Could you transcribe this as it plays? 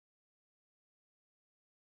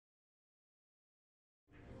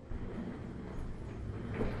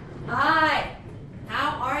Hi,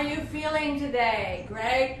 how are you feeling today?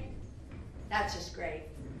 Great? That's just great.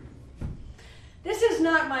 This is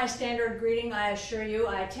not my standard greeting, I assure you.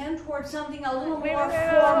 I tend towards something a little more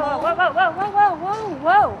formal.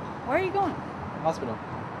 Whoa. Where are you going? Hospital.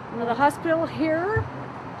 Well, the hospital here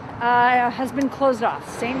has been closed off.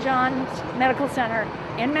 St. John's Medical Center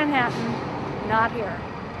in Manhattan, not here.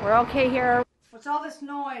 We're okay here. What's all this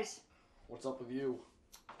noise? What's up with you?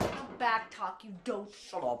 Back talk, you dope.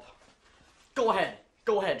 Shut up. Go ahead,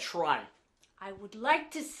 try. I would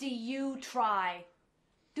like to see you try.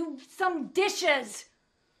 Do some dishes.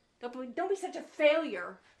 Don't be such a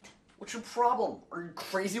failure. What's your problem? Are you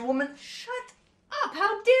crazy, woman? Shut up.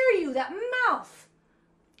 How dare you? That mouth.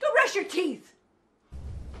 Go brush your teeth.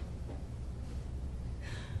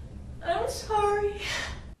 I'm sorry.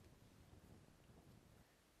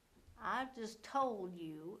 I just told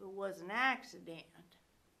you it was an accident.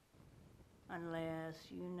 Unless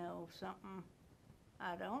you know something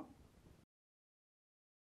I don't.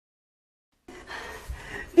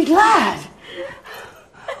 Be glad.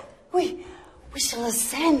 We shall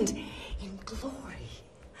ascend in glory.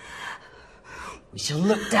 We shall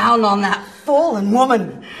look down on that fallen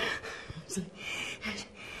woman.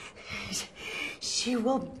 She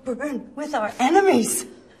will burn with our enemies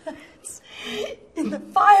in the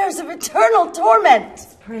fires of eternal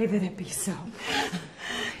torment. Pray that it be so.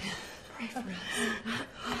 Pray for us.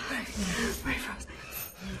 Pray for us.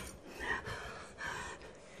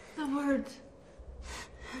 The words.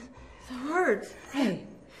 Pray.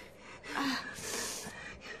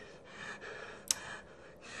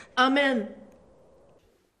 Amen.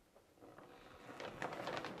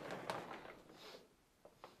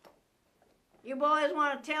 You boys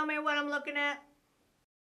want to tell me what I'm looking at?